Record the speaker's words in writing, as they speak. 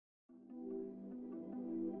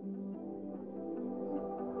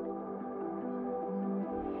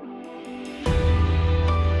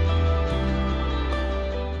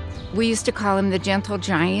We used to call him the gentle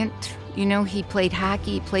giant. You know, he played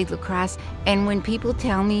hockey, he played lacrosse, and when people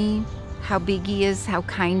tell me how big he is, how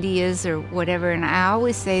kind he is, or whatever, and I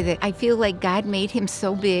always say that I feel like God made him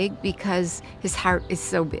so big because his heart is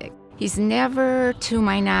so big. He's never, to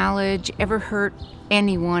my knowledge, ever hurt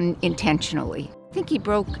anyone intentionally. I think he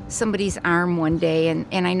broke somebody's arm one day,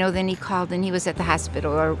 and I know then he called and he was at the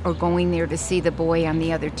hospital or going there to see the boy on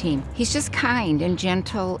the other team. He's just kind and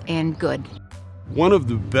gentle and good. One of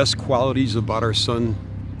the best qualities about our son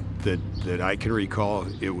that I can recall,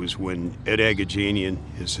 it was when Ed Agajanian,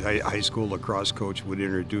 his high school lacrosse coach, would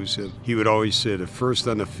introduce him. He would always say the first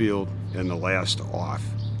on the field and the last off.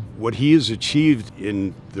 What he has achieved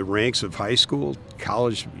in the ranks of high school,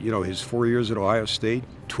 college, you know, his 4 years at Ohio State,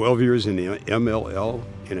 12 years in the MLL,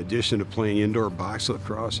 in addition to playing indoor box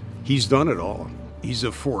lacrosse, he's done it all. He's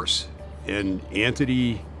a force. And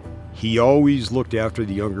Anthony, he always looked after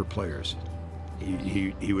the younger players.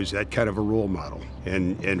 He was that kind of a role model.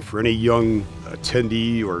 And for any young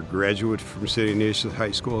attendee or graduate from St. Ignatius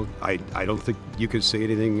High School, I don't think you could say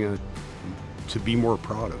anything to be more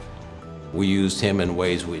proud of. We used him in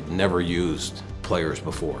ways we'd never used players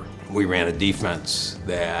before. We ran a defense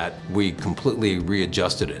that we completely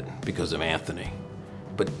readjusted it because of Anthony.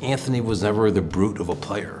 But Anthony was never the brute of a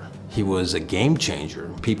player. He was a game changer.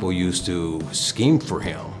 People used to scheme for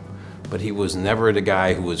him, but he was never the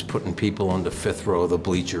guy who was putting people on the fifth row of the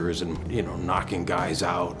bleachers and, you know, knocking guys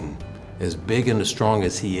out. And as big and as strong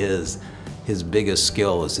as he is, his biggest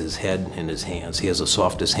skill is his head and his hands. He has the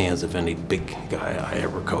softest hands of any big guy I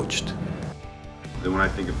ever coached. When I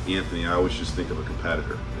think of Anthony, I always just think of a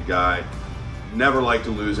competitor. The guy never liked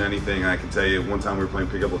to lose anything. I can tell you, one time we were playing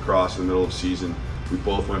pickup lacrosse in the middle of the season. We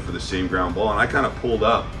both went for the same ground ball, and I kind of pulled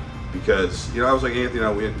up because, you know, I was like, Anthony, you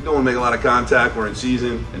know, we don't want to make a lot of contact. We're in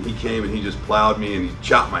season, and he came and he just plowed me and he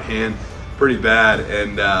chopped my hand pretty bad.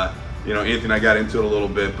 And you know, Anthony and I got into it a little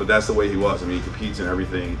bit, but that's the way he was. I mean, he competes in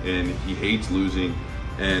everything, and he hates losing,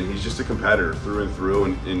 and he's just a competitor through and through.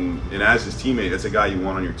 And as his teammate, that's a guy you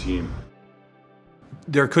want on your team.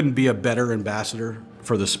 There couldn't be a better ambassador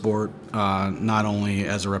for the sport, not only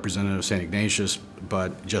as a representative of St. Ignatius,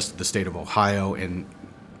 but just the state of Ohio and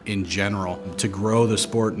in general. To grow the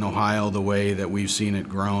sport in Ohio the way that we've seen it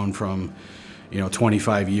grown from, you know,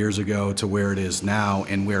 25 years ago to where it is now,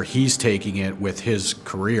 and where he's taking it with his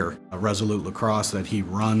career. Resolute Lacrosse that he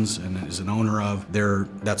runs and is an owner of,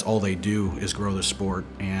 that's all they do is grow the sport,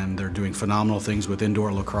 and they're doing phenomenal things with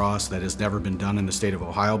indoor lacrosse that has never been done in the state of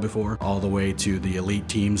Ohio before, all the way to the elite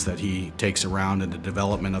teams that he takes around and the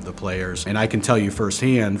development of the players. And I can tell you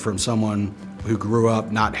firsthand from someone who grew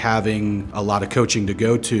up not having a lot of coaching to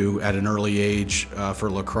go to at an early age for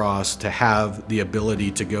lacrosse, to have the ability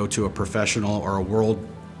to go to a professional or a world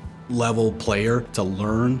level player to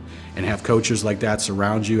learn and have coaches like that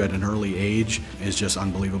surround you at an early age is just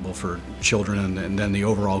unbelievable for children and then the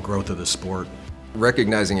overall growth of the sport.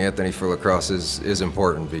 Recognizing Anthony for lacrosse is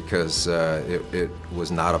important because it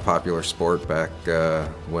was not a popular sport back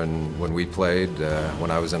when we played.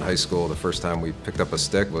 When I was in high school, the first time we picked up a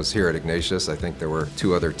stick was here at Ignatius. I think there were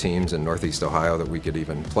 2 other teams in Northeast Ohio that we could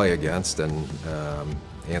even play against, and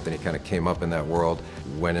Anthony kind of came up in that world,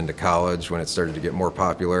 went into college when it started to get more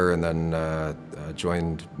popular, and then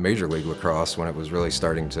joined Major League Lacrosse when it was really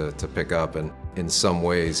starting to pick up. And in some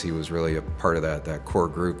ways, he was really a part of that core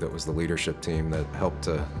group that was the leadership team that helped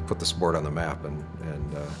to put the sport on the map, and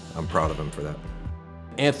I'm proud of him for that.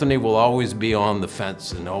 Anthony will always be on the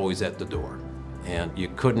fence and always at the door. And you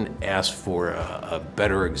couldn't ask for a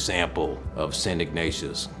better example of St.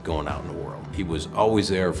 Ignatius going out in the world. He was always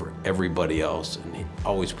there for everybody else, and he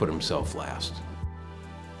always put himself last.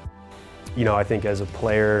 You know, I think as a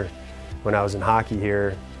player, when I was in hockey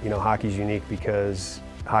here, you know, hockey's unique because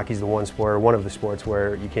hockey's the one of the sports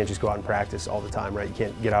where you can't just go out and practice all the time, right? You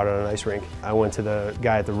can't get out on an ice rink. I went to the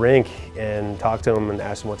guy at the rink and talked to him and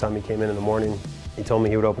asked him what time he came in the morning. He told me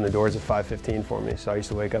he would open the doors at 5:15 for me, so I used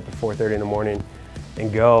to wake up at 4:30 in the morning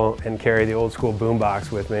and go and carry the old school boom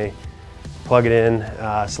box with me, plug it in,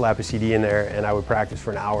 slap a CD in there, and I would practice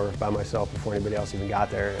for an hour by myself before anybody else even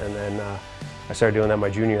got there. And then I started doing that my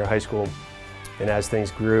junior year of high school. And as things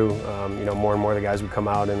grew, you know, more and more of the guys would come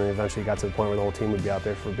out, and then eventually got to the point where the whole team would be out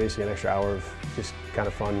there for basically an extra hour of just kind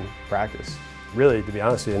of fun practice. Really, to be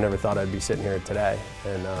honest with you, I never thought I'd be sitting here today,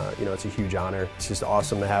 and you know, it's a huge honor. It's just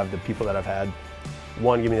awesome to have the people that I've had,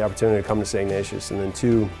 one, give me the opportunity to come to St. Ignatius, and then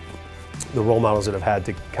 2, the role models that I've had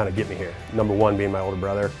to kind of get me here. Number 1 being my older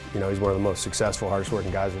brother. You know, he's one of the most successful, hardest working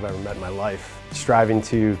guys I've ever met in my life. Striving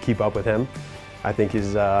to keep up with him, I think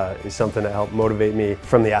is something that helped motivate me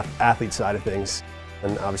from the athlete side of things.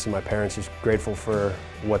 And obviously my parents, just grateful for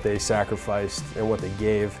what they sacrificed and what they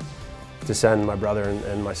gave to send my brother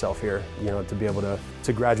and myself here, you know, to be able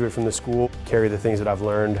to graduate from the school, carry the things that I've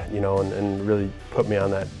learned, you know, and really put me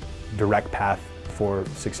on that direct path for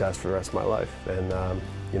success for the rest of my life. And,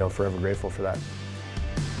 you know, forever grateful for that.